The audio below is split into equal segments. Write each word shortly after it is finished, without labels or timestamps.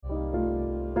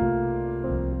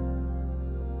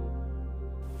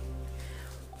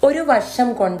ഒരു വർഷം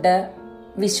കൊണ്ട്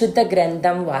വിശുദ്ധ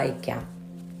ഗ്രന്ഥം വായിക്കാം.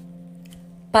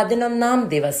 11-ാം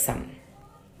ദിവസം.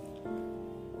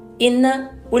 ഇന്ന്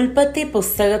ഉൽപ്പത്തി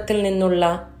പുസ്തകത്തിൽ നിന്നുള്ള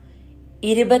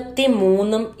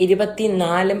 23-ഉം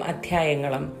 24-ഉം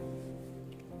അധ്യായങ്ങളും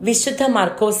വിശുദ്ധ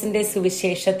മർക്കോസിന്റെ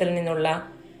സുവിശേഷത്തിൽ നിന്നുള്ള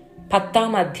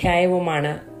 10-ാം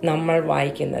അധ്യായവുമാണ് നമ്മൾ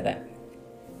വായിക്കുന്നത്.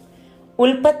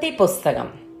 ഉൽപ്പത്തി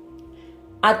പുസ്തകം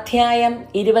അധ്യായം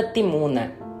 23.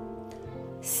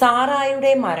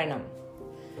 സാറായുടെ മരണം.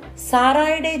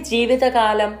 സാറായുടെ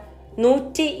ജീവിതകാലം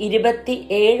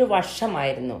 127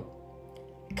 വർഷമായിരുന്നു.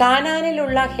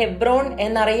 കാനാനിലുള്ള ഹെബ്രോൺ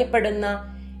എന്നറിയപ്പെടുന്ന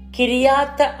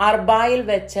കിരിയാത്ത് അർബായിൽ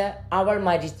വെച്ച് അവൾ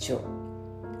മരിച്ചു.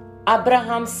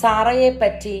 അബ്രഹാം സാറയെ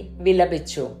പറ്റി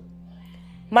വിലപിച്ചു.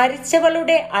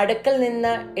 മരിച്ചവളുടെ അടുക്കൽ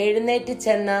നിന്ന് എഴുന്നേറ്റ്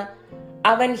ചെന്ന്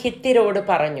അവൻ ഹിത്യരോട്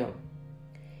പറഞ്ഞു,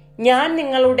 ഞാൻ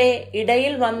നിങ്ങളുടെ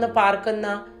ഇടയിൽ വന്ന് പാർക്കുന്ന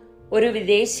ഒരു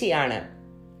വിദേശിയാണ്.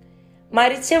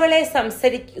 മരിച്ചവളെ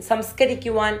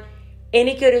സംസ്കരിക്കുവാൻ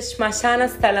എനിക്കൊരു ശ്മശാന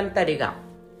സ്ഥലം തരിക.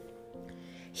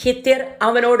 ഹിത്യർ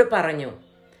അവനോട് പറഞ്ഞു,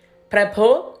 പ്രഭോ,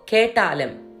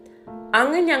 കേട്ടാലും.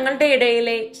 അങ്ങ് ഞങ്ങളുടെ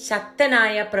ഇടയിലെ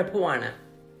ശക്തനായ പ്രഭുവാണ്.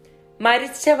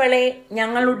 മരിച്ചവളെ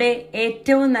ഞങ്ങളുടെ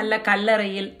ഏറ്റവും നല്ല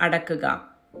കല്ലറയിൽ അടക്കുക.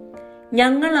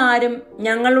 ഞങ്ങൾ ആരും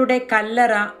ഞങ്ങളുടെ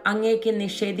കല്ലറ അങ്ങേക്ക്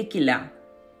നിഷേധിക്കില്ല.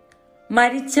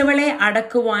 മരിച്ചവളെ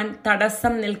അടക്കുവാൻ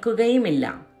തടസ്സം നിൽക്കുകയുമില്ല.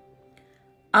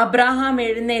 അബ്രഹാം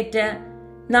എഴുന്നേറ്റ്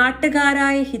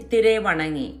നാട്ടുകാരായ ഹിത്യരെ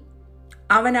വണങ്ങി.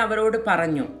 അവൻ അവരോട്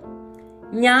പറഞ്ഞു,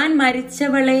 ഞാൻ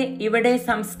മരിച്ചവളെ ഇവിടെ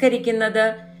സംസ്കരിക്കുന്നത്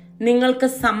നിങ്ങൾക്ക്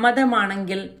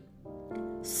സമ്മതമാണെങ്കിൽ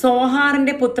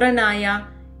സോഹാറിന്റെ പുത്രനായ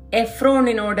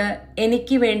എഫ്രോണിനോട്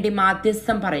എനിക്ക് വേണ്ടി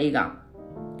മാധ്യസ്ഥം പറയുക.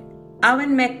 അവൻ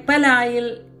മെക്പലായിൽ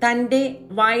തന്റെ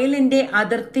വയലിന്റെ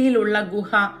അതിർത്തിയിലുള്ള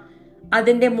ഗുഹ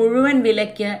അതിന്റെ മുഴുവൻ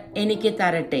വിലയ്ക്ക് എനിക്ക്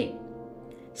തരട്ടെ.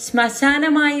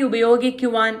 ശ്മശാനമായി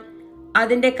ഉപയോഗിക്കുവാൻ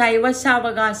അതിന്റെ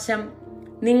കൈവശാവകാശം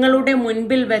നിങ്ങളുടെ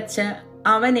മുൻപിൽ വെച്ച്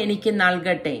അവൻ എനിക്ക്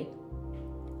നൽകട്ടെ.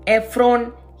 എഫ്രോൺ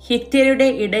ഹിത്യരുടെ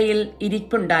ഇടയിൽ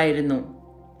ഇരിപ്പുണ്ടായിരുന്നു.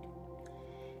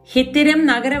 ഹിത്യരും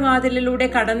നഗരവാതിലിലൂടെ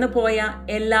കടന്നുപോയ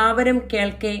എല്ലാവരും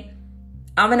കേൾക്കെ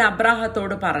അവൻ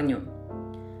അബ്രാഹത്തോട് പറഞ്ഞു,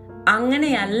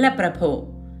 അങ്ങനെയല്ല പ്രഭോ,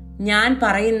 ഞാൻ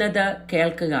പറയുന്നത്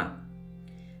കേൾക്കുക.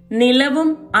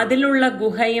 നിലവും അതിലുള്ള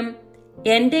ഗുഹയും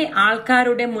എന്റെ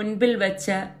ആൾക്കാരുടെ മുൻപിൽ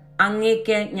വെച്ച്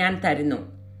അങ്ങേക്ക് ഞാൻ തരുന്നു.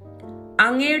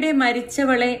 അങ്ങയുടെ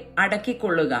മരിച്ചവളെ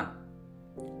അടക്കിക്കൊള്ളുക.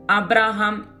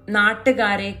 അബ്രാഹാം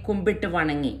നാട്ടുകാരെ കുമ്പിട്ട്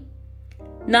വണങ്ങി.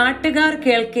 നാട്ടുകാർ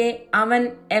കേൾക്കെ അവൻ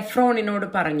എഫ്രോണിനോട്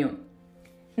പറഞ്ഞു,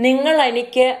 നിങ്ങൾ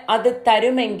എനിക്ക് അത്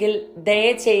തരുമെങ്കിൽ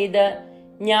ദയചെയ്ത്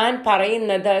ഞാൻ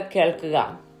പറയുന്നത് കേൾക്കുക.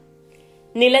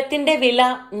 നിലത്തിന്റെ വില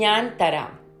ഞാൻ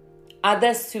തരാം,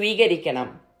 അത് സ്വീകരിക്കണം.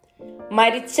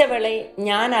 മരിച്ചവളെ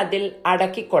ഞാൻ അതിൽ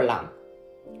അടക്കിക്കൊള്ളാം.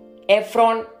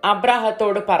 എഫ്രോൺ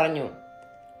അബ്രാഹത്തോട് പറഞ്ഞു,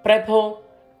 പ്രഭോ,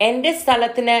 എന്റെ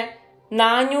സ്ഥലത്തിന്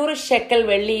 400 ഷെക്കൽ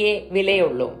വെള്ളിയെ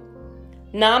വിലയുള്ളൂ.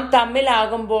 നാം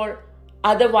തമ്മിലാകുമ്പോൾ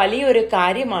അത് വലിയൊരു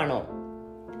കാര്യമാണോ?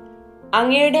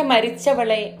 അങ്ങയുടെ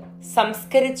മരിച്ചവളെ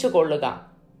സംസ്കരിച്ചു കൊള്ളുക.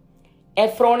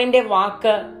 എഫ്രോണിന്റെ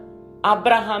വാക്ക്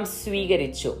അബ്രഹാം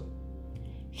സ്വീകരിച്ചു.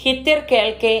 ഹിത്യർ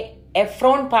കേൾക്കെ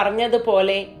എഫ്രോൺ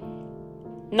പറഞ്ഞതുപോലെ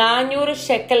 400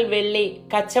 ഷെക്കൽ വെള്ളി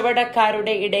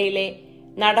കച്ചവടക്കാരുടെ ഇടയിലെ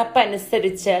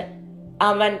നടപ്പനുസരിച്ച്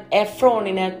അവൻ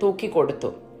എഫ്രോണിന് തൂക്കിക്കൊടുത്തു.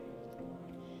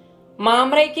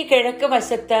 മാമ്രയ്ക്ക് കിഴക്ക്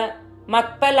വശത്ത്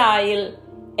മക്പലായിൽ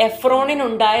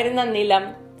എഫ്രോണിനുണ്ടായിരുന്ന നിലം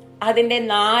അതിന്റെ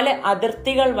 4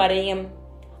 അതിർത്തികൾ വരെയും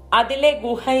അതിലെ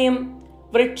ഗുഹയും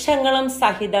വൃക്ഷങ്ങളും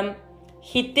സഹിതം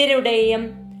ഹിത്യരുടെയും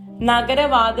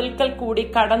നഗരവാതിൽക്കൽ കൂടി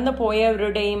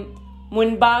കടന്നുപോയവരുടെയും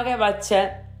മുൻപാകെ വച്ച്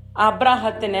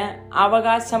അബ്രാഹത്തിന്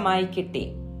അവകാശമായി കിട്ടി.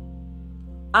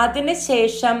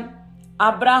 അതിനുശേഷം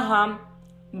അബ്രഹാം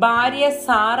ഭാര്യ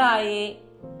സാറായെ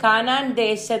കാനാൻ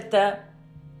ദേശത്ത്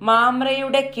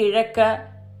മാമ്രയുടെ കിഴക്ക്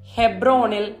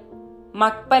ഹെബ്രോണിൽ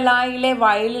മക്പലായിലെ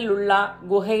വയലിലുള്ള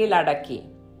ഗുഹയിൽ അടക്കി.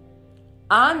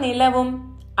 ആ നിലവും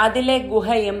അതിലെ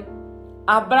ഗുഹയും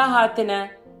അബ്രാഹത്തിന്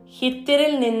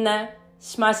ഹിത്യരിൽ നിന്ന്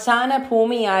ശ്മശാന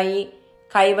ഭൂമിയായി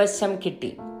കൈവശം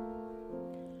കിട്ടി.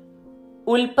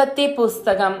 ഉൽപ്പത്തി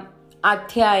പുസ്തകം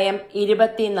അധ്യായം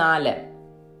 24.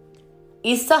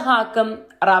 ഇസഹാക്കും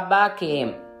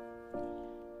റബാക്കയും.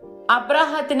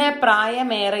 അബ്രാഹത്തിന്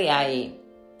പ്രായമേറെയായി.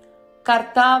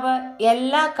 കർത്താവ്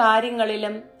എല്ലാ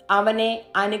കാര്യങ്ങളിലും അവനെ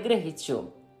അനുഗ്രഹിച്ചു.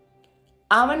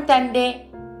 അവൻ തന്റെ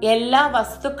എല്ലാ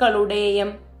വസ്തുക്കളുടെയും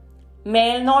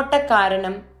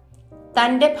മേൽനോട്ടക്കാരനും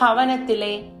തന്റെ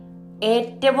ഭവനത്തിലെ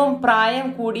ഏറ്റവും പ്രായം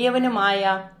കൂടിയവനുമായ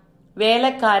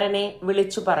വേലക്കാരനെ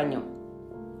വിളിച്ചു പറഞ്ഞു,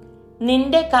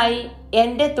 നിന്റെ കൈ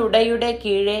എന്റെ തുടയുടെ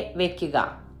കീഴെ വെക്കുക.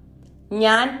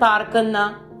 ഞാൻ പാർക്കുന്ന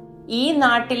ഈ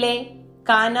നാട്ടിലെ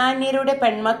കാനാന്യരുടെ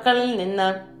പെൺമക്കളിൽ നിന്ന്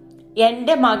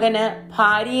എന്റെ മകന്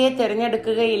ഭാര്യയെ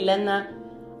തിരഞ്ഞെടുക്കുകയില്ലെന്ന്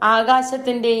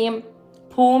ആകാശത്തിന്റെയും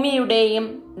ഭൂമിയുടെയും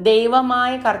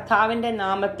ദൈവമായ കർത്താവിന്റെ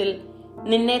നാമത്തിൽ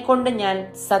നിന്നെക്കൊണ്ട് ഞാൻ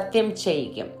സത്യം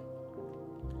ചെയ്യിക്കും.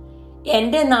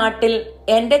 എന്റെ നാട്ടിൽ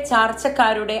എന്റെ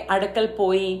ചാർച്ചക്കാരുടെ അടുക്കൽ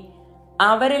പോയി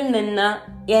അവരിൽ നിന്ന്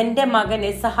എന്റെ മകൻ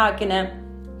ഇസഹാക്കിന്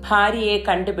ഭാര്യയെ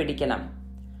കണ്ടുപിടിക്കണം.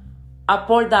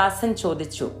 അപ്പോൾ ദാസൻ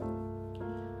ചോദിച്ചു,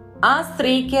 ആ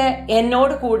സ്ത്രീക്ക്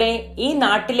എന്നോട് കൂടെ ഈ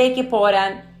നാട്ടിലേക്ക്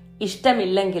പോരാൻ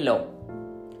ഇഷ്ടമില്ലെങ്കിലോ?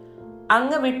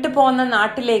 അങ്ങ് വിട്ടുപോന്ന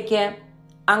നാട്ടിലേക്ക്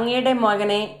അങ്ങയുടെ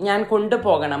മകനെ ഞാൻ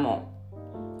കൊണ്ടുപോകണമോ?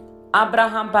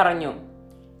 അബ്രഹാം പറഞ്ഞു,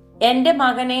 എന്റെ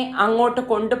മകനെ അങ്ങോട്ട്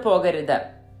കൊണ്ടുപോകരുത്.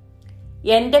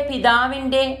 എന്റെ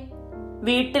പിതാവിന്റെ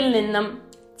വീട്ടിൽ നിന്നും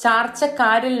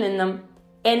ചാർച്ചക്കാരിൽ നിന്നും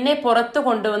എന്നെ പുറത്തു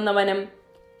കൊണ്ടുവന്നവനും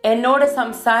എന്നോട്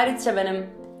സംസാരിച്ചവനും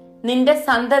നിന്റെ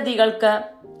സന്തതികൾക്ക്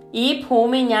ഈ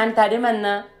ഭൂമി ഞാൻ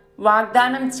തരുമെന്ന്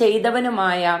വാഗ്ദാനം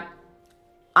ചെയ്തവനുമായ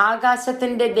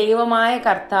ആകാശത്തിന്റെ ദൈവമായ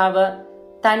കർത്താവ്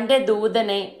തന്റെ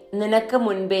ദൂതനെ നിനക്ക്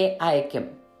മുൻപേ അയക്കും.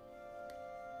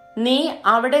 നീ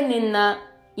അവിടെ നിന്ന്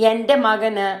എന്റെ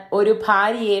മകന് ഒരു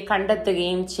ഭാര്യയെ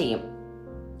കണ്ടെത്തുകയും ചെയ്യും.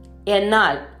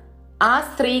 എന്നാൽ ആ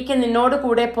സ്ത്രീക്ക് നിന്നോട്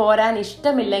കൂടെ പോരാൻ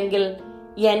ഇഷ്ടമില്ലെങ്കിൽ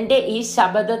എന്റെ ഈ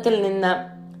ശപഥത്തിൽ നിന്ന്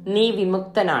നീ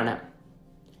വിമുക്തനാണ്.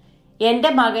 എന്റെ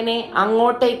മകനെ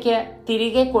അങ്ങോട്ടേക്ക്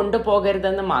തിരികെ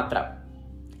കൊണ്ടുപോകരുതെന്ന് മാത്രം.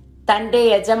 തന്റെ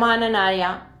യജമാനനായ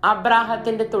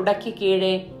അബ്രാഹത്തിന്റെ തുടയ്ക്ക്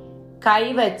കീഴെ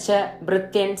കൈവച്ച്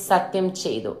ഭൃത്യൻ സത്യം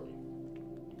ചെയ്തു.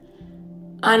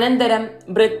 അനന്തരം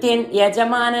ഭൃത്യൻ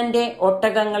യജമാനന്റെ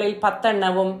ഒട്ടകങ്ങളിൽ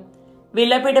 10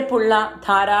 വിലപിടിപ്പുള്ള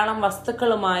ധാരാളം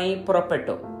വസ്തുക്കളുമായി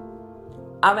പുറപ്പെട്ടു.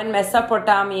 അവൻ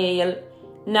മെസൊപ്പൊട്ടാമിയയിൽ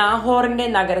നാഹോറിന്റെ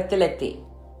നഗരത്തിലെത്തി.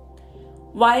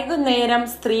 വൈകുന്നേരം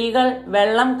സ്ത്രീകൾ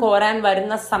വെള്ളം കോരാൻ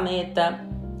വരുന്ന സമയത്ത്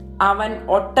അവൻ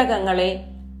ഒട്ടകങ്ങളെ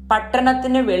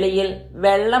പട്ടണത്തിന് വെളിയിൽ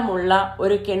വെള്ളമുള്ള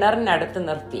ഒരു കിണറിനടുത്ത്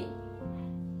നിർത്തി.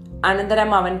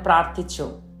 അനന്തരം അവൻ പ്രാർത്ഥിച്ചു,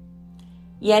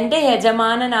 എന്റെ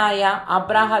യജമാനനായ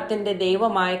അബ്രാഹത്തിന്റെ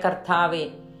ദൈവമായ കർത്താവേ,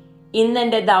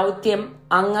 ഇന്നെന്റെ ദൗത്യം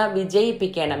അങ്ങ്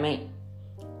വിജയിപ്പിക്കണമേ.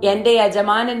 എന്റെ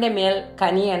യജമാനന്റെ മേൽ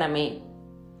കനിയണമേ.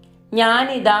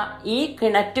 ഞാനിതാ ഈ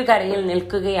കിണറ്റുകരയിൽ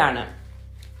നിൽക്കുകയാണ്.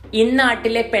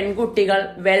 ഇന്നാട്ടിലെ പെൺകുട്ടികൾ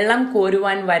വെള്ളം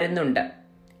കോരുവാൻ വരുന്നുണ്ട്.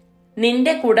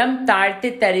 നിന്റെ കുടം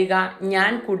താഴ്ത്തിത്തരിക,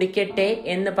 ഞാൻ കുടിക്കട്ടെ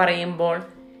എന്ന് പറയുമ്പോൾ,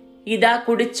 ഇതാ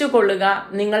കുടിച്ചുകൊള്ളുക,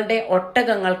 നിങ്ങളുടെ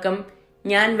ഒട്ടകങ്ങൾക്കും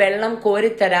ഞാൻ വെള്ളം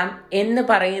കോരിത്തരാം എന്ന്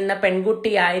പറയുന്ന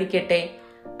പെൺകുട്ടിയായിരിക്കട്ടെ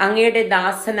അങ്ങയുടെ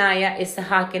ദാസനായ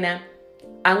ഇസഹാക്കിന്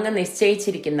അങ്ങ്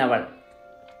നിശ്ചയിച്ചിരിക്കുന്നവൾ.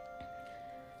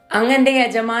 അങ്ങന്റെ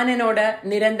യജമാനനോട്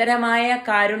നിരന്തരമായ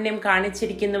കാരുണ്യം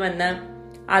കാണിച്ചിരിക്കുന്നുവെന്ന്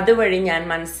അതുവഴി ഞാൻ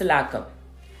മനസ്സിലാക്കും.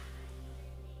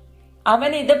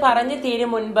 അവൻ ഇത് പറഞ്ഞു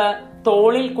തീരും മുൻപ്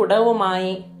തോളിൽ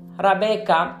കുടവുമായി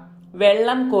റബേക്ക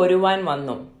വെള്ളം കോരുവാൻ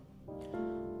വന്നു.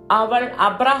 അവൾ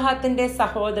അബ്രാഹത്തിന്റെ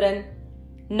സഹോദരൻ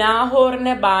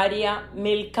നാഹോറിന് ഭാര്യ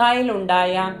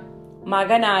മിൽക്കായിലുണ്ടായ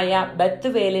മകനായ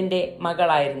ബത്തുവേലിന്റെ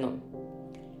മകളായിരുന്നു.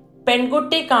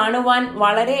 പെൺകുട്ടി കാണുവാൻ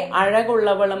വളരെ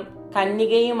അഴകുള്ളവളും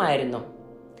കന്യകയുമായിരുന്നു.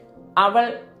 അവൾ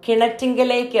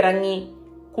കിണറ്റിങ്കലേക്കിറങ്ങി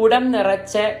കുടം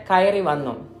നിറച്ച് കയറി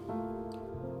വന്നു.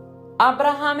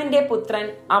 അബ്രഹാമിന്റെ പുത്രൻ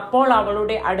അപ്പോൾ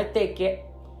അവളുടെ അടുത്തേക്ക്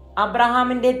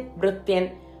അബ്രഹാമിന്റെ ഭൃത്യൻ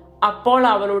അപ്പോൾ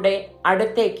അവളുടെ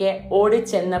അടുത്തേക്ക്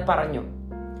ഓടിച്ചെന്ന് പറഞ്ഞു,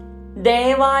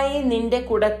 ദയവായി നിന്റെ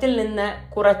കുടത്തിൽ നിന്ന്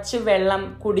കുറച്ചു വെള്ളം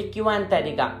കുടിക്കുവാൻ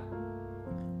തരിക.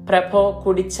 പ്രഭോ,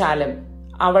 കുടിച്ചാലും.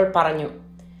 അവൾ പറഞ്ഞു.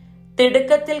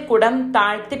 തിടുക്കത്തിൽ കുടം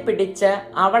താഴ്ത്തിപ്പിടിച്ച്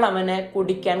അവൾ അവന്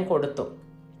കുടിക്കാൻ കൊടുത്തു.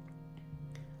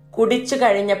 കുടിച്ചു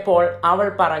കഴിഞ്ഞപ്പോൾ അവൾ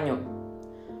പറഞ്ഞു,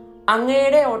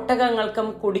 അങ്ങയുടെ ഒട്ടകങ്ങൾക്കും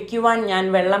കുടിക്കുവാൻ ഞാൻ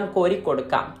വെള്ളം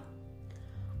കോരിക്കൊടുക്കാം.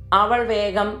 അവൾ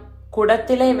വേഗം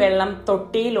കുടത്തിലെ വെള്ളം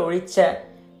തൊട്ടിയിൽ ഒഴിച്ച്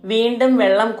വീണ്ടും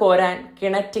വെള്ളം കോരാൻ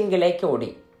കിണറ്റിങ്കിലേക്ക് ഓടി.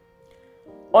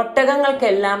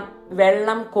 ഒട്ടകങ്ങൾക്കെല്ലാം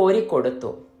വെള്ളം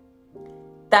കോരിക്കൊടുത്തു.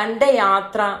 തന്റെ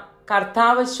യാത്ര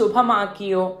കർത്താവ്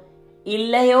ശുഭമാക്കിയോ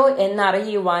ഇല്ലയോ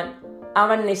എന്നറിയുവാൻ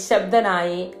അവൻ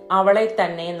നിശബ്ദനായി അവളെ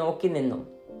തന്നെ നോക്കി നിന്നു.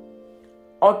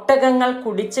 ഒട്ടകങ്ങൾ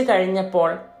കുടിച്ചു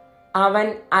കഴിഞ്ഞപ്പോൾ അവൻ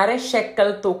 1/2 ഷെക്കൽ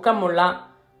തൂക്കമുള്ള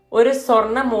ഒരു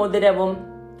സ്വർണ മോതിരവും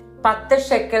 10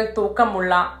 ഷെക്കൽ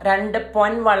തൂക്കമുള്ള 2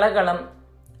 പൊൻവളകളും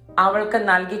അവൾക്ക്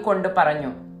നൽകിക്കൊണ്ട്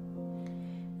പറഞ്ഞു,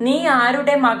 നീ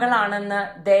ആരുടെ മകളാണെന്ന്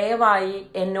ദയവായി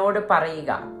എന്നോട്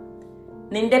പറയുക.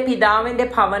 നിന്റെ പിതാവിന്റെ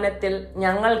ഭവനത്തിൽ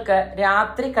ഞങ്ങൾക്ക്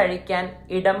രാത്രി കഴിക്കാൻ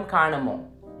ഇടം കാണുമോ?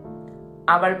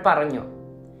 അവൾ പറഞ്ഞു,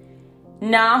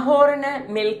 നാഹോറിന്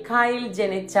മിൽക്കായിൽ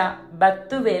ജനിച്ച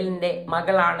ബത്തുവേലിന്റെ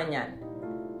മകളാണ് ഞാൻ.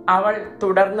 അവൾ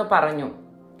തുടർന്നു പറഞ്ഞു,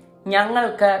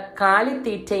 ഞങ്ങൾക്ക്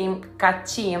കാലിത്തീറ്റയും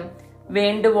കച്ചിയും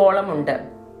വേണ്ടുവോളമുണ്ട്,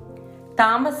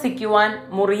 താമസിക്കുവാൻ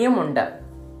മുറിയുമുണ്ട്.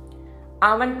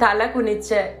 അവൻ തല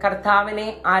കുനിച്ച് കർത്താവിനെ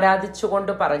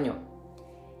ആരാധിച്ചുകൊണ്ട് പറഞ്ഞു,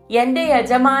 എന്റെ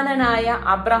യജമാനനായ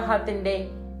അബ്രാഹത്തിന്റെ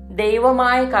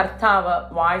ദൈവമായ കർത്താവ്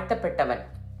വാഴ്ത്തപ്പെട്ടവൻ.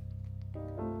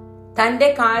 തന്റെ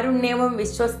കാരുണ്യവും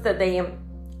വിശ്വസ്തതയും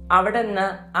അവിടുന്ന്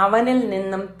അവനിൽ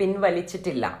നിന്നും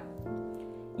പിൻവലിച്ചിട്ടില്ല.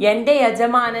 എന്റെ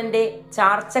യജമാനന്റെ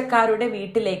ചാർച്ചക്കാരുടെ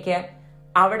വീട്ടിലേക്ക്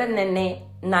അവിടുന്ന് എന്നെ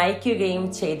നയിക്കുകയും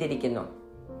ചെയ്തിരിക്കുന്നു.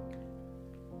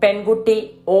 പെൺകുട്ടി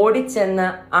ഓടിച്ചെന്ന്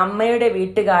അമ്മയുടെ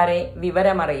വീട്ടുകാരെ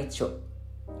വിവരമറിയിച്ചു.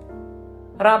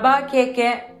 റബാക്കയ്ക്ക്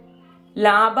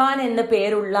ലാബാൻ എന്നു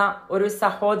പേരുള്ള ഒരു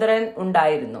സഹോദരൻ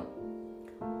ഉണ്ടായിരുന്നു.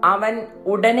 അവൻ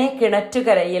ഉടനെ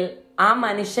കിണറ്റുകരയിൽ ആ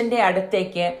മനുഷ്യന്റെ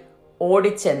അടുത്തേക്ക്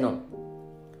ഓടിച്ചെന്നു.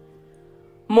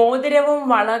 മോതിരവും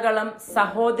വളകളും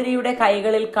സഹോദരിയുടെ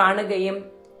കൈകളിൽ കാണുകയും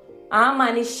ആ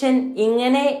മനുഷ്യൻ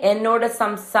ഇങ്ങനെ എന്നോട്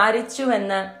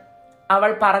സംസാരിച്ചുവെന്ന്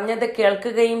അവൾ പറഞ്ഞത്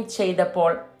കേൾക്കുകയും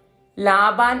ചെയ്തപ്പോൾ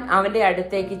ലാബാൻ അവന്റെ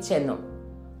അടുത്തേക്ക് ചെന്നു.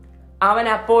 അവൻ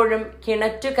അപ്പോഴും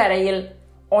കിണറ്റുകരയിൽ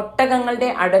ഒട്ടകങ്ങളുടെ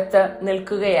അടുത്ത്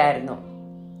നിൽക്കുകയായിരുന്നു.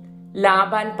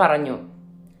 ലാബാൻ പറഞ്ഞു,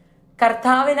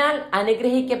 കർത്താവിനാൽ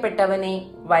അനുഗ്രഹിക്കപ്പെട്ടവനെ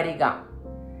വരിക.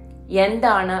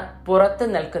 എന്താണ് പുറത്തു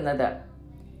നിൽക്കുന്നത്?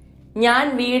 ഞാൻ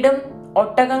വീടും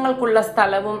ഒട്ടകങ്ങൾക്കുള്ള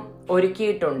സ്ഥലവും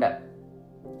ഒരുക്കിയിട്ടുണ്ട്.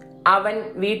 അവൻ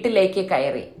വീട്ടിലേക്ക്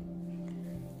കയറി.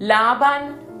 ലാബാൻ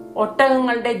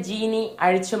ഒട്ടകങ്ങളുടെ ജീനി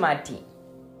അഴിച്ചുമാറ്റി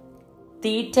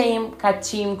തീറ്റയും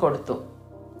കച്ചിയും കൊടുത്തു.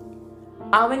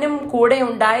 അവനും കൂടെ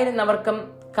ഉണ്ടായിരുന്നവർക്കും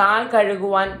കാൽ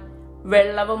കഴുകുവാൻ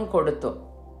വെള്ളവും കൊടുത്തു.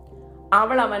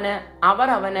 അവർ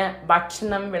അവന്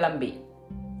ഭക്ഷണം വിളമ്പി.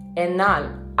 എന്നാൽ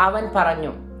അവൻ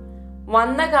പറഞ്ഞു,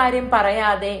 വന്ന കാര്യം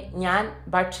പറയാതെ ഞാൻ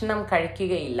ഭക്ഷണം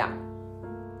കഴിക്കുകയില്ല.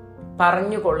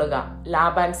 പറഞ്ഞുകൊള്ളുക.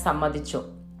 ലാബാൻ സമ്മതിച്ചു.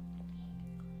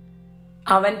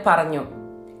 അവൻ പറഞ്ഞു,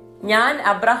 ഞാൻ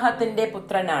അബ്രാഹത്തിന്റെ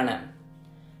പുത്രനാണ്.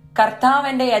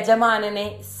 കർത്താവിന്റെ യജമാനനെ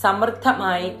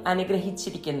സമൃദ്ധമായി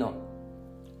അനുഗ്രഹിച്ചിരിക്കുന്നു.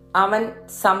 അവൻ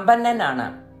സമ്പന്നനാണ്.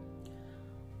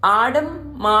 ആടും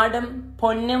മാടും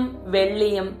പൊന്നും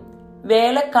വെള്ളിയും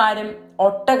വേലക്കാരും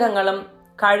ഒട്ടകങ്ങളും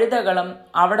കഴുതകളും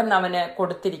അവിടുന്ന് അവന്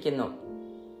കൊടുത്തിരിക്കുന്നു.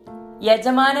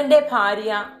 യജമാനന്റെ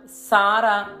ഭാര്യ സാറ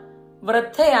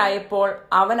വൃദ്ധയായപ്പോൾ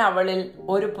അവൻ അവളിൽ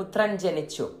ഒരു പുത്രൻ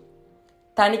ജനിച്ചു.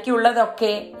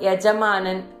 തനിക്കുള്ളതൊക്കെ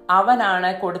യജമാനൻ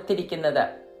അവനാണ് കൊടുത്തിരിക്കുന്നത്.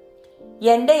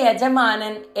 എന്റെ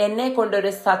യജമാനൻ എന്നെ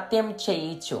കൊണ്ടൊരു സത്യം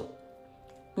ചെയ്യിച്ചു.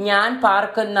 ഞാൻ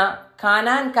പാർക്കുന്ന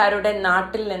കാനാൻകാരുടെ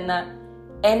നാട്ടിൽ നിന്ന്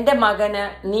എന്റെ മകന്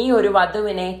നീ ഒരു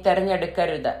വധുവിനെ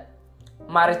തെരഞ്ഞെടുക്കരുത്.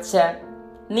 മറിച്ച്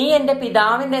നീ എന്റെ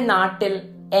പിതാവിന്റെ നാട്ടിൽ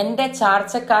എന്റെ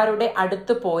ചാർച്ചക്കാരുടെ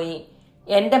അടുത്തു പോയി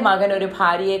എന്റെ മകൻ ഒരു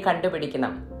ഭാര്യയെ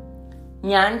കണ്ടുപിടിക്കണം.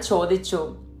 ഞാൻ ചോദിച്ചു,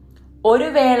 ഒരു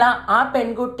വേള ആ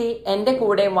പെൺകുട്ടി എന്റെ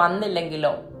കൂടെ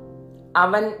വന്നില്ലെങ്കിലോ?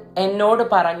 അവൻ എന്നോട്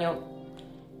പറഞ്ഞു,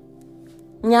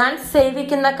 ഞാൻ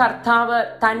സേവിക്കുന്ന കർത്താവ്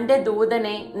തന്റെ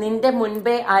ദൂതനെ നിന്റെ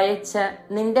മുൻപേ അയച്ച്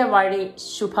നിന്റെ വഴി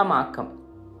ശുഭമാക്കും.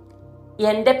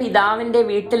 എന്റെ പിതാവിന്റെ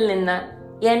വീട്ടിൽ നിന്ന്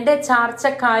എന്റെ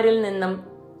ചാർച്ചക്കാരിൽ നിന്നും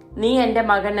നീ എന്റെ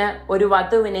മകന് ഒരു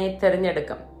വധുവിനെ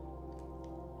തിരഞ്ഞെടുക്കും.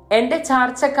 എന്റെ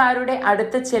ചാർച്ചക്കാരുടെ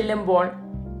അടുത്ത് ചെല്ലുമ്പോൾ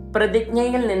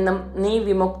പ്രതിജ്ഞയിൽ നിന്നും നീ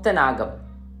വിമുക്തനാകും.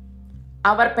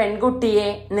 അവർ പെൺകുട്ടിയെ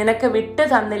നിനക്ക് വിട്ടു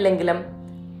തന്നില്ലെങ്കിലും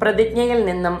പ്രതിജ്ഞയിൽ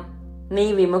നിന്നും നീ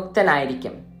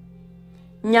വിമുക്തനായിരിക്കും.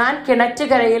 ഞാൻ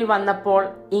കിണറ്റുകരയിൽ വന്നപ്പോൾ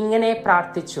ഇങ്ങനെ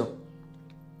പ്രാർത്ഥിച്ചു,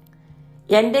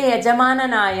 എന്റെ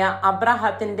യജമാനനായ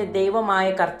അബ്രാഹത്തിന്റെ ദൈവമായ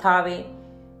കർത്താവേ,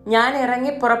 ഞാൻ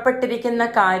ഇറങ്ങി പുറപ്പെട്ടിരിക്കുന്ന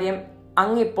കാര്യം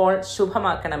അങ്ങിപ്പോൾ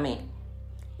ശുഭമാക്കണമേ.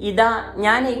 ഇതാ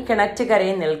ഞാൻ ഈ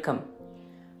കിണറ്റുകരയിൽ നിൽക്കും.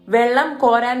 വെള്ളം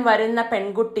കോരാൻ വരുന്ന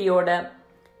പെൺകുട്ടിയോട്,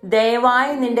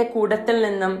 ദയവായി നിന്റെ കൂടത്തിൽ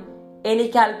നിന്നും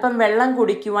എനിക്ക് അല്പം വെള്ളം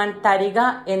കുടിക്കുവാൻ തരിക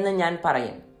എന്ന് ഞാൻ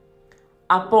പറയും.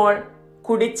 അപ്പോൾ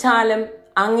കുടിച്ചാലും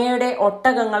അങ്ങയുടെ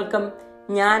ഒട്ടകങ്ങൾക്കും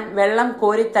ഞാൻ വെള്ളം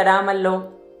കോരിത്തരാമല്ലോ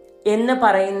എന്ന്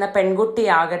പറയുന്ന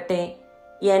പെൺകുട്ടിയാകട്ടെ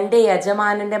എന്റെ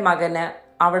യജമാനന്റെ മകന്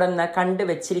അവിടുന്ന്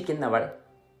കണ്ടുവച്ചിരിക്കുന്നവൾ.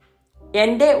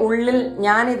 എന്റെ ഉള്ളിൽ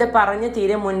ഞാനിത് പറഞ്ഞു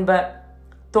തീരും മുൻപ്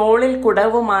തോളിൽ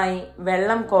കുടവുമായി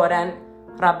വെള്ളം കോരാൻ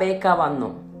റബേക്ക വന്നു.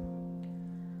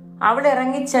 അവൾ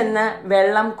ഇറങ്ങിച്ചെന്ന്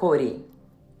വെള്ളം കോരി.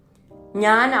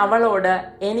 ഞാൻ അവളോട്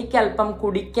എനിക്കല്പം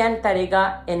കുടിക്കാൻ തരിക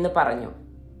എന്ന് പറഞ്ഞു.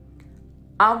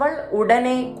 അവൾ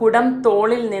ഉടനെ കുടം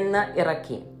തോളിൽ നിന്ന്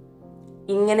ഇറക്കി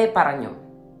ഇങ്ങനെ പറഞ്ഞു,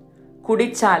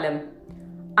 കുടിച്ചാലും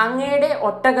അങ്ങയുടെ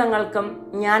ഒട്ടകങ്ങൾക്കും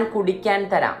ഞാൻ കുടിക്കാൻ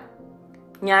തരാം.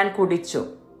 ഞാൻ കുടിച്ചു.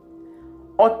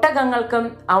 ഒട്ടകങ്ങൾക്കും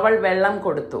അവൾ വെള്ളം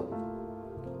കൊടുത്തു.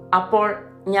 അപ്പോൾ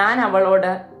ഞാൻ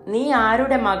അവളോട്, നീ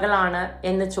ആരുടെ മകളാണ്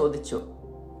എന്ന് ചോദിച്ചു.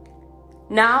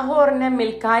 നാഹോറിന്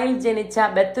മിൽക്കായിൽ ജനിച്ച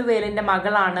ബത്തുവേലിന്റെ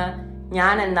മകളാണ്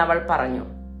ഞാൻ എന്നവൾ പറഞ്ഞു.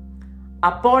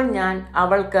 അപ്പോൾ ഞാൻ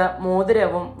അവൾക്ക്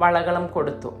മോതിരവും വളകളും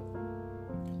കൊടുത്തു.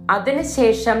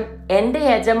 അതിനുശേഷം എന്റെ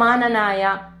യജമാനനായ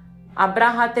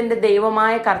അബ്രാഹത്തിന്റെ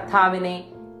ദൈവമായ കർത്താവിനെ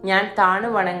ഞാൻ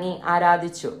താണുവണങ്ങി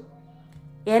ആരാധിച്ചു.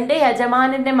 എന്റെ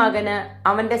യജമാനന്റെ മകന്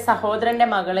അവന്റെ സഹോദരന്റെ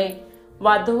മകളെ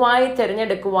വധുവായി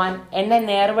തിരഞ്ഞെടുക്കുവാൻ എന്നെ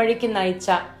നേർവഴിക്ക്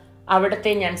നയിച്ച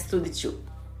അവിടുത്തെ ഞാൻ സ്തുതിച്ചു.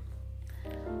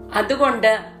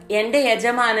 അതുകൊണ്ട് എന്റെ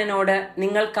യജമാനനോട്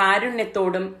നിങ്ങൾ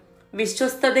കാരുണ്യത്തോടും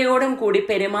വിശ്വസ്തയോടും കൂടി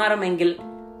പെരുമാറുമെങ്കിൽ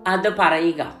അത്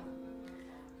പറയുക.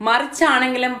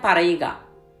 മറിച്ചാണെങ്കിലും പറയുക,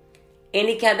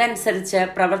 എനിക്കതനുസരിച്ച്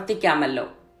പ്രവർത്തിക്കാമല്ലോ.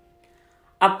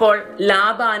 അപ്പോൾ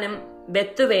ലാബാനും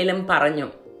ബെത്തുവേലും പറഞ്ഞു,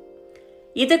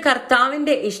 ഇത്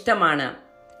കർത്താവിന്റെ ഇഷ്ടമാണ്.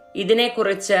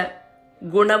 ഇതിനെക്കുറിച്ച്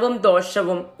ഗുണവും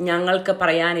ദോഷവും ഞങ്ങൾക്ക്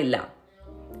പറയാനില്ല.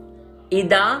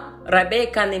 ഇതാ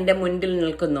റബേക്ക നിന്റെ മുൻപിൽ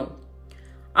നിൽക്കുന്നു.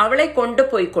 അവളെ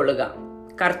കൊണ്ടുപോയിക്കൊള്ളുക.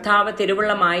 കർത്താവ്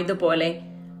തിരുവുള്ളമായതുപോലെ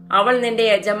അവൾ നിന്റെ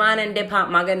യജമാനന്റെ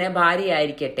മകന്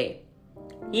ഭാര്യയായിരിക്കട്ടെ.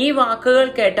 ഈ വാക്കുകൾ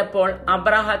കേട്ടപ്പോൾ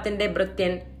അബ്രാഹത്തിന്റെ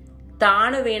ഭൃത്യൻ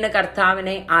താണുവീണ്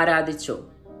കർത്താവിനെ ആരാധിച്ചു.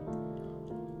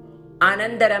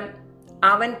 അനന്തരം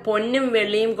അവൻ പൊന്നും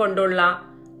വെള്ളിയും കൊണ്ടുള്ള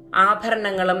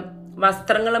ആഭരണങ്ങളും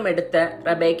വസ്ത്രങ്ങളും എടുത്ത്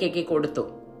റബേക്കയ്ക്ക് കൊടുത്തു.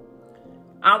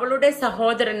 അവളുടെ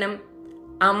സഹോദരനും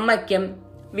അമ്മയ്ക്കും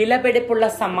വിലപിടിപ്പുള്ള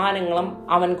സമ്മാനങ്ങളും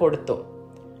അവൻ കൊടുത്തു.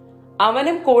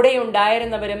 അവനും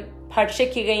കൂടെയുണ്ടായിരുന്നവരും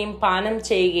ഭക്ഷിക്കുകയും പാനം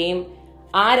ചെയ്യുകയും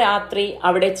ആ രാത്രി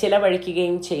അവിടെ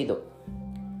ചിലവഴിക്കുകയും ചെയ്തു.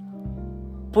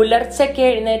 പുലർച്ചയ്ക്ക്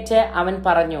എഴുന്നേറ്റ് അവൻ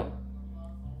പറഞ്ഞു,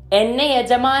 എന്നെ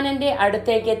യജമാനന്റെ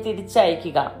അടുത്തേക്ക്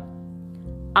തിരിച്ചയക്കുക.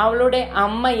 അവളുടെ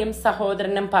അമ്മയും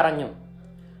സഹോദരനും പറഞ്ഞു,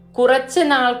 കുറച്ചു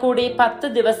നാൾ കൂടി 10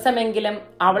 ദിവസമെങ്കിലും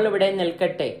അവൾ ഇവിടെ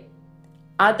നിൽക്കട്ടെ,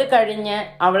 അത് കഴിഞ്ഞ്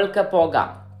അവൾക്ക് പോകാം.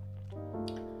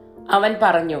 അവൻ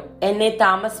പറഞ്ഞു, എന്നെ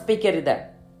താമസിപ്പിക്കരുത്.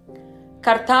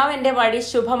 കർത്താവ് എന്റെ വഴി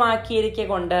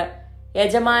ശുഭമാക്കിയിരിക്കൊണ്ട്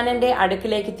യജമാനന്റെ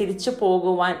അടുക്കിലേക്ക് തിരിച്ചു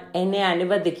പോകുവാൻ എന്നെ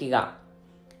അനുവദിക്കുക.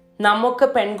 നമുക്ക്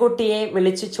പെൺകുട്ടിയെ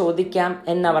വിളിച്ചു ചോദിക്കാം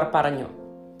എന്നവർ പറഞ്ഞു.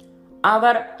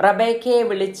 അവർ റബേക്കയെ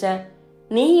വിളിച്ച്,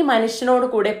 നീ ഈ മനുഷ്യനോട്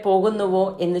കൂടെ പോകുന്നുവോ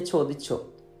എന്ന് ചോദിച്ചു.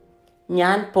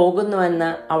 ഞാൻ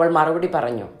പോകുന്നുവെന്ന് അവൾ മറുപടി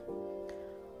പറഞ്ഞു.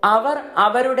 അവർ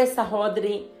അവരുടെ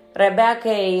സഹോദരി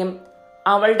റബേക്കയെയും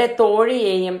അവളുടെ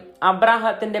തോഴിയെയും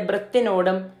അബ്രാഹത്തിന്റെ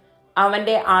ഭൃത്യനോടും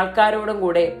അവന്റെ ആൾക്കാരോടും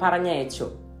കൂടെ പറഞ്ഞയച്ചു.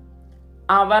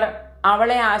 അവർ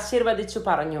അവളെ ആശീർവദിച്ചു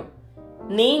പറഞ്ഞു,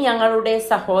 നീ ഞങ്ങളുടെ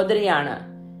സഹോദരിയാണ്.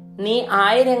 നീ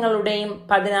 1000ങ്ങളുടെയും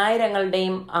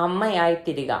 10,000ങ്ങളുടെയും അമ്മയായി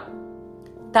തിരിക.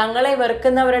 തങ്ങളെ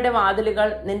വെറുക്കുന്നവരുടെ വാതിലുകൾ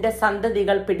നിന്റെ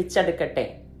സന്തതികൾ പിടിച്ചെടുക്കട്ടെ.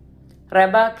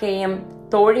 റബേക്കയും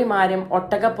തോഴിമാരും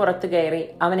ഒട്ടകപ്പുറത്ത് കയറി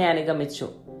അവനെ അനുഗമിച്ചു.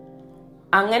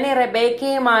 അങ്ങനെ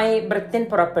റബേക്കയുമായി ഭൃത്യൻ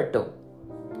പുറപ്പെട്ടു.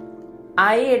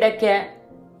 ആയിടയ്ക്ക്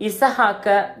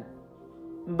ഇസഹാക്ക്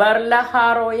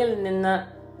ബർലഹാറോയിൽ നിന്ന്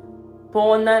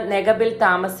പോന്ന് നെഗബിൽ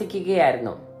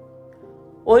താമസിക്കുകയായിരുന്നു.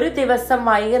 ഒരു ദിവസം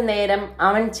വൈകുന്നേരം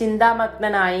അവൻ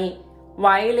ചിന്താമഗ്നനായി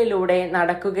വയലിലൂടെ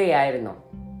നടക്കുകയായിരുന്നു.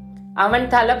 അവൻ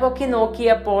തലപൊക്കി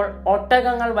നോക്കിയപ്പോൾ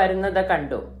ഒട്ടകങ്ങൾ വരുന്നത്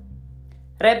കണ്ടു.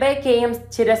 റബേക്കയും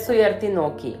ശിരസ്സുയർത്തി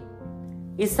നോക്കി.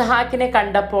 ഇസഹാക്കിനെ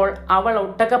കണ്ടപ്പോൾ അവൾ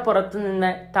ഒട്ടകപ്പുറത്തു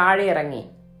നിന്ന് താഴെ ഇറങ്ങി.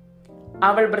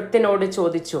 അവൾ ഭൃത്യനോട്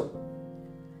ചോദിച്ചു,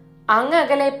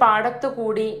 അങ്ങകലെ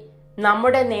പാടത്തുകൂടി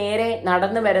നമ്മുടെ നേരെ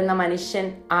നടന്നു വരുന്ന മനുഷ്യൻ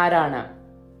ആരാണ്?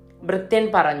 ഭൃത്യൻ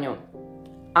പറഞ്ഞു,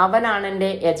 അവനാണെന്റെ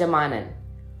യജമാനൻ.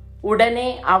 ഉടനെ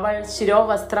അവൾ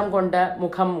ശിരോവസ്ത്രം കൊണ്ട്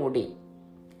മുഖം മൂടി.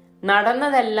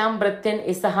 നടന്നതെല്ലാം ഭൃത്യൻ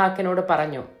ഇസഹാക്കിനോട്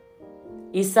പറഞ്ഞു.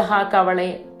 ഇസഹാക്ക് അവളെ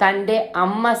തന്റെ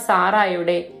അമ്മ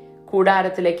സാറായുടെ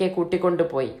കൂടാരത്തിലേക്ക്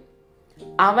കൂട്ടിക്കൊണ്ടുപോയി.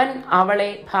 അവൻ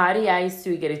അവളെ ഭാര്യയായി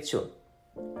സ്വീകരിച്ചു.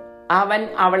 അവൻ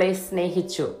അവളെ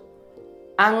സ്നേഹിച്ചു.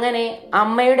 അങ്ങനെ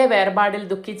അമ്മയുടെ വേർപാടിൽ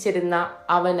ദുഃഖിച്ചിരുന്ന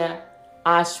അവന്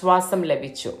ആശ്വാസം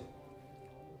ലഭിച്ചു.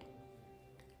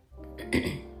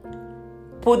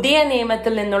 പുതിയ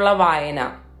നിയമത്തിൽ നിന്നുള്ള വായന.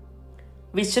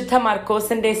 വിശുദ്ധ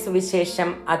മർക്കോസിന്റെ സുവിശേഷം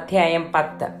അധ്യായം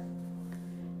 10.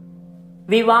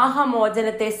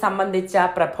 വിവാഹമോചനത്തെ സംബന്ധിച്ച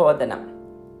പ്രബോധനം.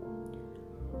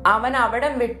 അവൻ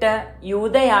അവിടം വിട്ട്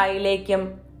യൂദയായിലേക്കും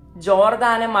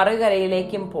ജോർദാന്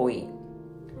മറുകരയിലേക്കും പോയി.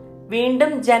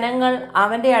 വീണ്ടും ജനങ്ങൾ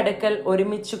അവന്റെ അടുക്കൽ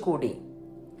ഒരുമിച്ചു കൂടി.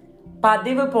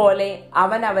 പതിവ് പോലെ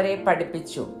അവൻ അവരെ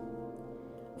പഠിപ്പിച്ചു.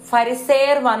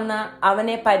 ഫരിസേയർ വന്ന്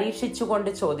അവനെ പരീക്ഷിച്ചുകൊണ്ട്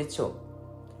ചോദിച്ചു,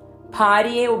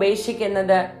 ഭാര്യയെ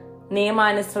ഉപേക്ഷിക്കുന്നത്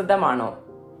നിയമാനുസൃതമാണോ?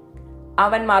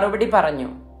 അവൻ മറുപടി പറഞ്ഞു,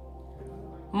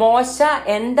 മോശ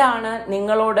എന്താണ്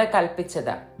നിങ്ങളോട്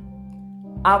കൽപ്പിച്ചത്?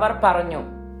 അവർ പറഞ്ഞു,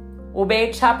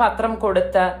 ഉപേക്ഷാപത്രം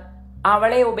കൊടുത്ത്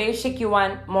അവളെ ഉപേക്ഷിക്കുവാൻ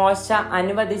മോശ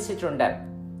അനുവദിച്ചിട്ടുണ്ട്.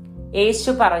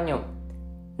 യേശു പറഞ്ഞു,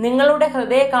 നിങ്ങളുടെ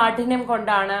ഹൃദയകാഠിന്യം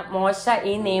കൊണ്ടാണ് മോശ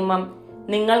ഈ നിയമം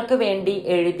നിങ്ങൾക്ക് വേണ്ടി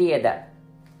എഴുതിയത്.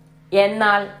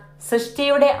 എന്നാൽ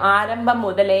സൃഷ്ടിയുടെ ആരംഭം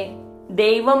മുതലേ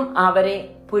ദൈവം അവരെ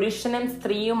പുരുഷനും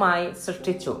സ്ത്രീയുമായി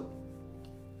സൃഷ്ടിച്ചു.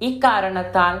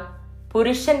 ഇക്കാരണത്താൽ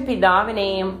പുരുഷൻ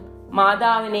പിതാവിനെയും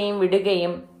മാതാവിനെയും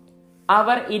വിടുകയും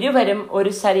അവർ ഇരുവരും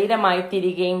ഒരു ശരീരമായി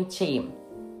തീരുകയും ചെയ്യും.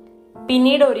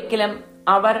 പിന്നീട് ഒരിക്കലും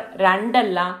അവർ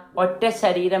രണ്ടല്ല, ഒറ്റ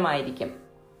ശരീരമായിരിക്കും.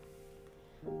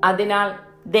 അതിനാൽ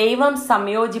ദൈവം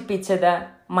സംയോജിപ്പിച്ചത്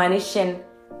മനുഷ്യൻ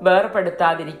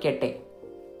വേർപെടുത്താതിരിക്കട്ടെ.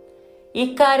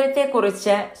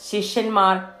 ഇക്കാര്യത്തെക്കുറിച്ച്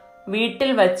ശിഷ്യന്മാർ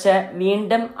വീട്ടിൽ വച്ച്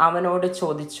വീണ്ടും അവനോട്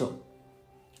ചോദിച്ചു.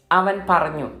 അവൻ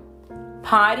പറഞ്ഞു,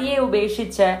 ഭാര്യയെ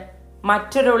ഉപേക്ഷിച്ച്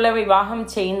മറ്റൊരുള്ള വിവാഹം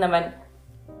ചെയ്യുന്നവൻ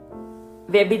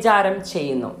വ്യഭിചാരം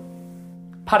ചെയ്യുന്നു.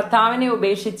 ഭർത്താവിനെ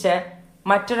ഉപേക്ഷിച്ച്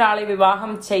മറ്റൊരാളെ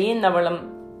വിവാഹം ചെയ്യുന്നവളും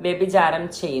വ്യഭിചാരം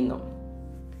ചെയ്യുന്നു.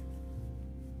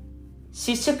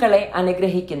 ശിശുക്കളെ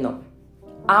അനുഗ്രഹിക്കുന്നു.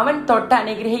 അവൻ തൊട്ട്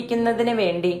അനുഗ്രഹിക്കുന്നതിന്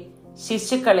വേണ്ടി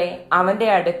ശിശുക്കളെ അവന്റെ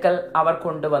അടുക്കൽ അവർ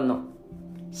കൊണ്ടുവന്നു.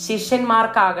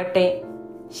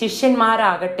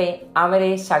 ശിഷ്യന്മാരാകട്ടെ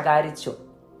അവരെ ശകാരിച്ചു.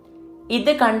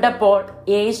 ഇത് കണ്ടപ്പോൾ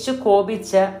യേശു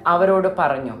കോപിച്ച് അവരോട്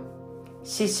പറഞ്ഞു,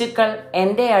 ശിശുക്കൾ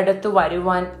എന്റെ അടുത്തു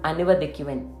വരുവാൻ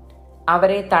അനുവദിക്കുവിൻ,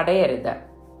 അവരെ തടയരുത്.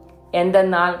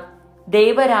 എന്തെന്നാൽ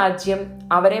ദൈവരാജ്യം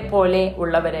അവരെ പോലെ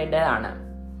ഉള്ളവരുടേതാണ്.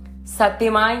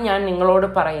 സത്യമായി ഞാൻ നിങ്ങളോട്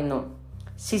പറയുന്നു,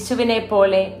 ശിശുവിനെ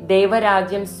പോലെ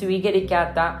ദൈവരാജ്യം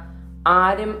സ്വീകരിക്കാത്ത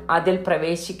ആരും അതിൽ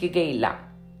പ്രവേശിക്കുകയില്ല.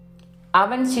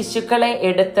 അവൻ ശിശുക്കളെ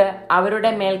എടുത്ത്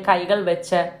അവരുടെ മേൽ കൈകൾ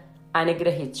വെച്ച്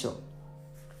അനുഗ്രഹിച്ചു.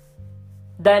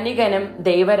 ധനികനും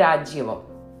ദൈവരാജ്യവും.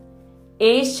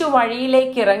 യേശു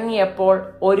വഴിയിലേക്ക് ഇറങ്ങിയപ്പോൾ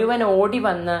ഒരുവൻ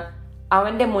ഓടിവന്ന്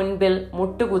അവന്റെ മുൻപിൽ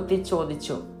മുട്ടുകുത്തി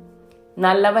ചോദിച്ചു,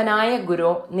 നല്ലവനായ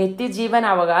ഗുരു, നിത്യജീവൻ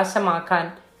അവകാശമാക്കാൻ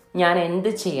ഞാൻ എന്ത്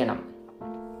ചെയ്യണം?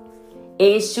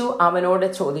 യേശു അവനോട്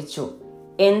ചോദിച്ചു,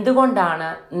 എന്തുകൊണ്ടാണ്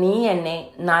നീ എന്നെ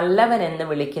നല്ലവനെന്ന്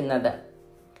വിളിക്കുന്നത്?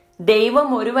 ദൈവം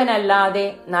ഒരുവനല്ലാതെ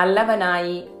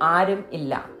നല്ലവനായി ആരും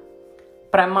ഇല്ല.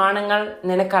 പ്രമാണങ്ങൾ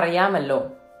നിനക്കറിയാമല്ലോ.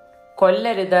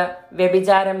 കൊല്ലരുത്,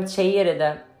 വ്യഭിചാരം ചെയ്യരുത്,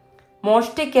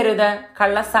 മോഷ്ടിക്കരുത്,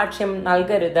 കള്ളസാക്ഷ്യം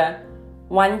നൽകരുത്,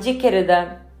 വഞ്ചിക്കരുത്,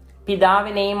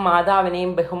 പിതാവിനെയും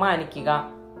മാതാവിനെയും ബഹുമാനിക്കുക.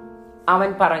 അവൻ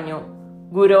പറഞ്ഞു,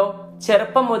 ഗുരു,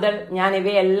 ചെറുപ്പം മുതൽ ഞാൻ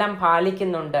ഇവയെല്ലാം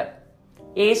പാലിക്കുന്നുണ്ട്.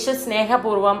 യേശു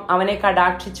സ്നേഹപൂർവം അവനെ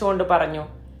കടാക്ഷിച്ചുകൊണ്ട് പറഞ്ഞു,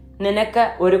 നിനക്ക്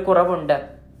ഒരു കുറവുണ്ട്.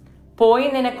 പോയി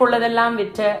നിനക്കുള്ളതെല്ലാം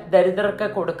വിറ്റ് ദരിദ്രർക്ക്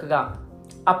കൊടുക്കുക,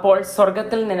 അപ്പോൾ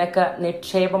സ്വർഗത്തിൽ നിനക്ക്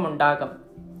നിക്ഷേപമുണ്ടാകും.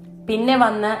 പിന്നെ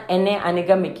വന്ന് എന്നെ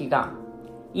അനുഗമിക്കുക.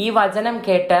 ഈ വചനം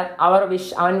കേട്ട്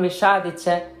അവൻ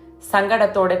വിഷാദിച്ച്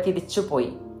സങ്കടത്തോടെ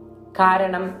തിരിച്ചുപോയി.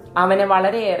 കാരണം അവന്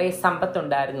വളരെയേറെ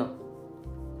സമ്പത്തുണ്ടായിരുന്നു.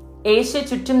 യേശു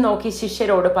ചുറ്റും നോക്കി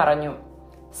ശിഷ്യരോട് പറഞ്ഞു,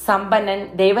 സമ്പന്നൻ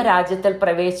ദൈവരാജ്യത്തിൽ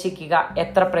പ്രവേശിക്കുക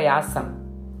എത്ര പ്രയാസം.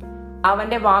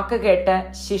 അവന്റെ വാക്ക് കേട്ട്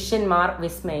ശിഷ്യന്മാർ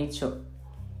വിസ്മയിച്ചു.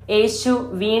 യേശു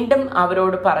വീണ്ടും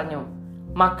അവരോട് പറഞ്ഞു,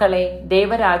 മക്കളെ,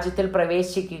 ദൈവരാജ്യത്തിൽ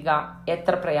പ്രവേശിക്കുക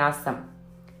എത്ര പ്രയാസം.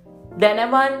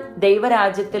 ധനവാൻ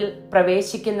ദൈവരാജ്യത്തിൽ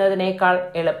പ്രവേശിക്കുന്നതിനേക്കാൾ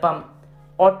എളുപ്പം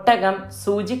ഒട്ടകം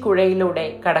സൂചിക്കുഴയിലൂടെ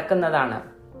കടക്കുന്നതാണ്.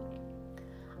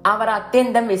 അവർ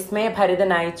അത്യന്തം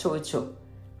വിസ്മയഭരിതനായി ചോദിച്ചു,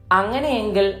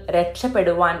 അങ്ങനെയെങ്കിൽ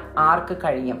രക്ഷപ്പെടുവാൻ ആർക്ക്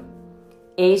കഴിയും?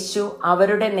 യേശു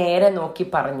അവരുടെ നേരെ നോക്കി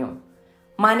പറഞ്ഞു,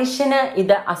 മനുഷ്യന്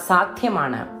ഇത്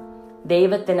അസാധ്യമാണ്,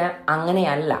 ദൈവത്തിന്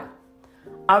അങ്ങനെയല്ല.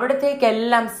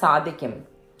 അവിടത്തേക്കെല്ലാം സാധിക്കും.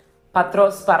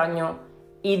 പത്രോസ് പറഞ്ഞു,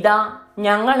 ഇതാ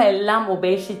ഞങ്ങളെല്ലാം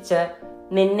ഉപേക്ഷിച്ച്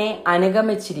നിന്നെ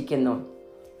അനുഗമിച്ചിരിക്കുന്നു.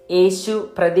 യേശു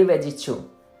പ്രതിവചിച്ചു,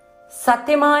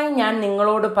 സത്യമായി ഞാൻ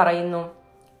നിങ്ങളോട് പറയുന്നു,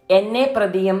 എന്നെ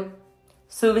പ്രതിയും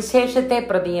സുവിശേഷത്തെ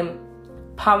പ്രതിയും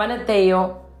ഭവനത്തെയോ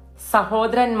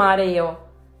സഹോദരന്മാരെയോ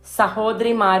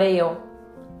സഹോദരിമാരെയോ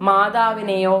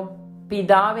മാതാവിനെയോ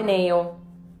പിതാവിനെയോ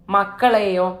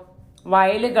മക്കളെയോ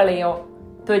വയലുകളെയോ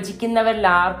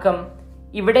ത്യജിക്കുന്നവരിലാർക്കും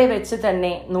ഇവിടെ വെച്ച്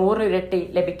തന്നെ 100 ഇരട്ടി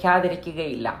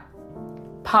ലഭിക്കാതിരിക്കുകയില്ല.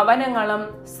 ഭവനങ്ങളും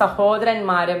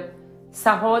സഹോദരന്മാരും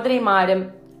സഹോദരിമാരും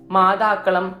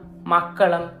മാതാക്കളും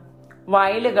മക്കളും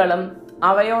വയലുകളും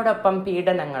അവയോടൊപ്പം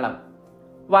പീഡനങ്ങളും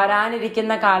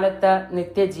വരാനിരിക്കുന്ന കാലത്ത്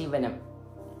നിത്യജീവനും.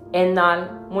 എന്നാൽ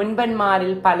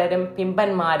മുൻപന്മാരിൽ പലരും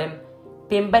പിമ്പന്മാരും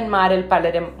പിമ്പന്മാരിൽ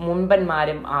പലരും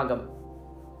മുൻപന്മാരും ആകും.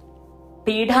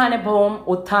 പീഡാനുഭവവും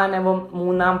ഉത്ഥാനവും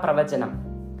 3-ാം പ്രവചനം.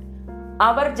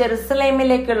 അവർ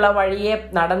ജെറുസലേമിലേക്കുള്ള വഴിയെ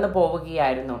നടന്നു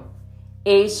പോവുകയായിരുന്നു.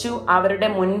 യേശു അവരുടെ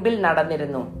മുൻപിൽ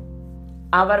നടന്നിരുന്നു.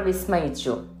 അവർ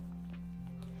വിസ്മയിച്ചു.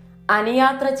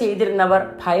 അനുയാത്ര ചെയ്തിരുന്നവർ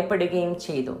ഭയപ്പെടുകയും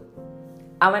ചെയ്തു.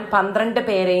 അവൻ 12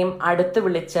 പേരെയും അടുത്തു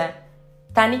വിളിച്ച്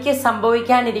തനിക്ക്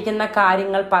സംഭവിക്കാനിരിക്കുന്ന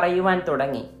കാര്യങ്ങൾ പറയുവാൻ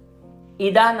തുടങ്ങി.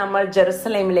 ഇതാ, നമ്മൾ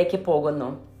ജെറുസലേമിലേക്ക് പോകുന്നു.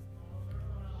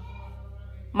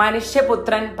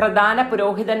 മനുഷ്യപുത്രൻ പ്രധാന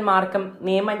പുരോഹിതന്മാർക്കും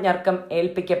നിയമജ്ഞർക്കും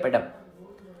ഏൽപ്പിക്കപ്പെടും.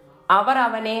 അവർ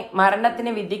അവനെ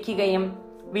മരണത്തിന് വിധിക്കുകയും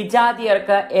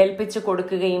വിജാതിയർക്ക് ഏൽപ്പിച്ചു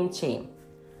കൊടുക്കുകയും ചെയ്യും.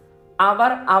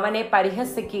 അവർ അവനെ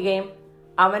പരിഹസിക്കുകയും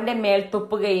അവന്റെ മേൽ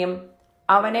തുപ്പുകയും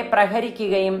അവനെ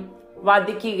പ്രഹരിക്കുകയും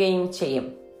വധിക്കുകയും ചെയ്യും.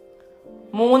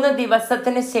 3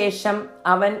 ദിവസത്തിന് ശേഷം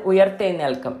അവൻ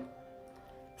ഉയർത്തെഴുന്നേൽക്കും.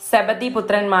 സെബദി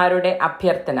പുത്രന്മാരുടെ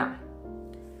അഭ്യർത്ഥന.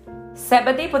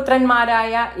 സെബദി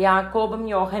പുത്രന്മാരായ യാക്കോബും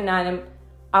യോഹന്നാനും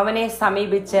അവനെ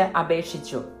സമീപിച്ച്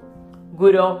അപേക്ഷിച്ചു,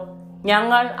 ഗുരോ,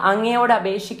 ഞങ്ങൾ അങ്ങയോട്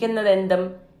അപേക്ഷിക്കുന്നതെന്തും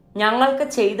ഞങ്ങൾക്ക്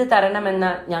ചെയ്തു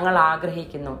തരണമെന്ന് ഞങ്ങൾ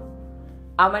ആഗ്രഹിക്കുന്നു.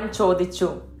 അവൻ ചോദിച്ചു,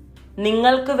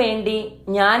 നിങ്ങൾക്ക് വേണ്ടി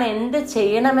ഞാൻ എന്ത്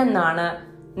ചെയ്യണമെന്നാണ്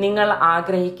നിങ്ങൾ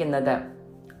ആഗ്രഹിക്കുന്നത്?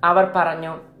 അവർ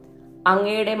പറഞ്ഞു,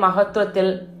 അങ്ങയുടെ മഹത്വത്തിൽ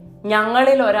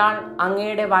ഞങ്ങളിൽ ഒരാൾ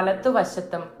അങ്ങയുടെ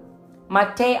വലത്തുവശത്തും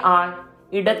മറ്റേ ആൾ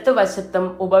ഇടത്തുവശത്തും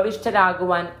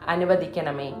ഉപവിഷ്ടരാകുവാൻ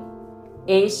അനുവദിക്കണമേ.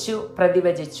 യേശു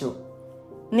പ്രതിവചിച്ചു,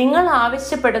 നിങ്ങൾ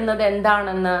ആവശ്യപ്പെടുന്നത്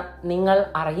എന്താണെന്ന് നിങ്ങൾ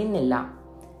അറിയുന്നില്ല.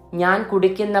 ഞാൻ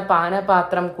കുടിക്കുന്ന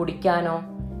പാനപാത്രം കുടിക്കാനോ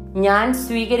ഞാൻ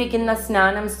സ്വീകരിക്കുന്ന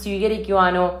സ്നാനം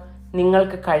സ്വീകരിക്കുവാനോ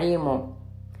നിങ്ങൾക്ക് കഴിയുമോ?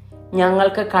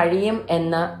 ഞങ്ങൾക്ക് കഴിയും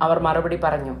എന്ന് അവർ മറുപടി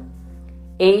പറഞ്ഞു.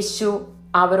 യേശു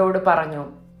അവരോട് പറഞ്ഞു,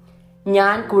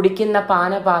 ഞാൻ കുടിക്കുന്ന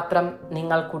പാനപാത്രം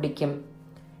നിങ്ങൾ കുടിക്കും,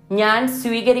 ഞാൻ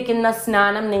സ്വീകരിക്കുന്ന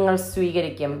സ്നാനം നിങ്ങൾ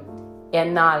സ്വീകരിക്കും.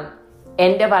 എന്നാൽ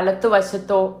എൻ്റെ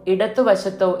വലത്തുവശത്തോ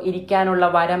ഇടത്തുവശത്തോ ഇരിക്കാനുള്ള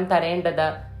വരം തരേണ്ടത്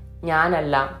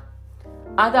ഞാനല്ല,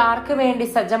 അത് ആർക്ക് വേണ്ടി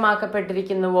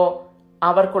സജ്ജമാക്കപ്പെട്ടിരിക്കുന്നുവോ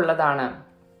അവർക്കുള്ളതാണ്.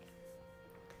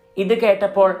 ഇത്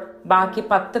കേട്ടപ്പോൾ ബാക്കി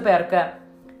 10 പേർക്ക്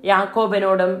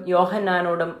യാക്കോബിനോടും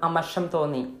യോഹന്നാനോടും അമർഷം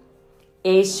തോന്നി.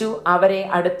 യേശു അവരെ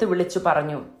അടുത്ത് വിളിച്ചു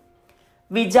പറഞ്ഞു,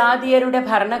 വിജാതീയരുടെ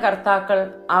ഭരണകർത്താക്കൾ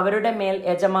അവരുടെ മേൽ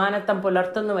യജമാനത്വം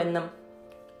പുലർത്തുന്നുവെന്നും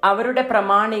അവരുടെ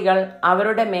പ്രമാണികൾ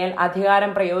അവരുടെ മേൽ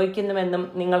അധികാരം പ്രയോഗിക്കുന്നുവെന്നും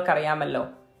നിങ്ങൾക്കറിയാമല്ലോ.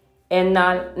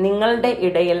 എന്നാൽ നിങ്ങളുടെ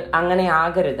ഇടയിൽ അങ്ങനെ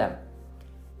ആകരുത്.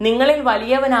 നിങ്ങളിൽ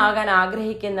വലിയവനാകാൻ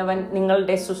ആഗ്രഹിക്കുന്നവൻ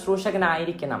നിങ്ങളുടെ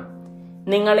ശുശ്രൂഷകനായിരിക്കണം.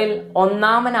 നിങ്ങളിൽ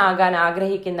ഒന്നാമനാകാൻ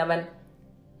ആഗ്രഹിക്കുന്നവൻ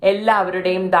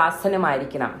എല്ലാവരുടെയും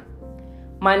ദാസനുമായിരിക്കണം.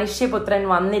 മനുഷ്യപുത്രൻ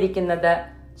വന്നിരിക്കുന്നത്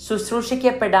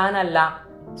ശുശ്രൂഷിക്കപ്പെടാനല്ല,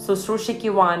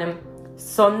 ശുശ്രൂഷിക്കുവാനും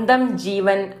സ്വന്തം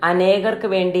ജീവൻ അനേകർക്ക്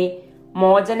വേണ്ടി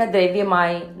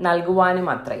മോചനദ്രവ്യമായി നൽകുവാനും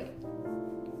അത്രേ.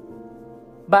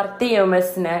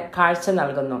 ബർത്തിയോമസിന് കാഴ്ച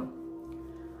നൽകുന്നു.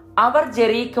 അവർ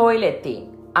ജെറീക്കോയിലെത്തി.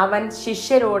 അവൻ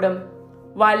ശിഷ്യരോടും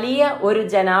വലിയ ഒരു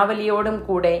ജനാവലിയോടും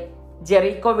കൂടെ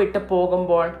ജെറീക്കോ വിട്ടു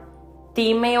പോകുമ്പോൾ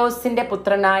തീമയോസിന്റെ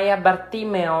പുത്രനായ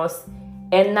ബർത്തിമയോസ്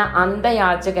എന്ന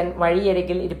അന്ധയാചകൻ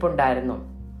വഴിയരികിൽ ഇരിപ്പുണ്ടായിരുന്നു.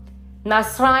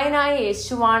 നസ്രായനായ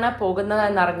യേശുവാണ്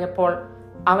പോകുന്നതെന്നറിഞ്ഞപ്പോൾ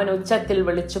അവൻ ഉച്ചത്തിൽ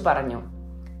വിളിച്ചു പറഞ്ഞു,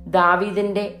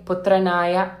 ദാവീദിന്റെ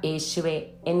പുത്രനായ യേശുവേ,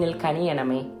 എന്നിൽ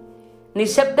കനിയണമേ.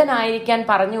 നിശബ്ദനായിരിക്കാൻ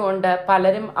പറഞ്ഞുകൊണ്ട്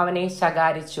പലരും അവനെ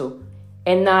ശകാരിച്ചു.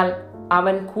 എന്നാൽ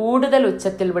അവൻ കൂടുതൽ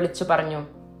ഉച്ചത്തിൽ വിളിച്ചു പറഞ്ഞു,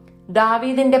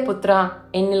 ദാവീദിന്റെ പുത്ര,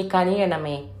 എന്നിൽ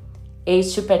കനിയണമേ.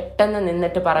 യേശു പെട്ടെന്ന്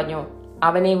നിന്നിട്ട് പറഞ്ഞു,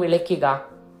 അവനെ വിളിക്കുക.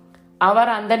 അവർ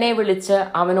അന്ധനെ വിളിച്ച്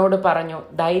അവനോട് പറഞ്ഞു,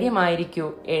 ധൈര്യമായിരിക്കൂ,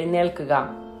 എഴുന്നേൽക്കുക,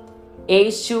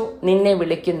 യേശു നിന്നെ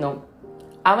വിളിക്കുന്നു.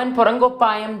 അവൻ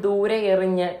പുറംകൊപ്പായം ദൂരെ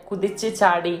എറിഞ്ഞ് കുതിച്ചു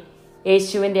ചാടി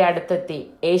യേശുവിന്റെ അടുത്തെത്തി.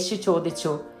 യേശു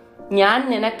ചോദിച്ചു, ഞാൻ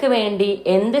നിനക്ക് വേണ്ടി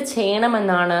എന്ത്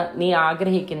ചെയ്യണമെന്നാണ് നീ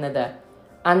ആഗ്രഹിക്കുന്നത്?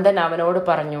 അന്ധൻ അവനോട്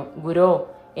പറഞ്ഞു, ഗുരോ,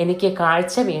 എനിക്ക്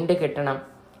കാഴ്ച വീണ്ടും കിട്ടണം.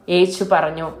 യേശു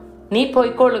പറഞ്ഞു, നീ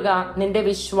പൊയ്ക്കൊള്ളുക, നിന്റെ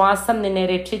വിശ്വാസം നിന്നെ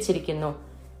രക്ഷിച്ചിരിക്കുന്നു.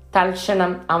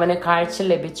 തൽക്ഷണം അവന് കാഴ്ച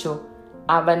ലഭിച്ചു.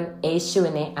 അവൻ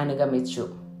യേശുവിനെ അനുഗമിച്ചു.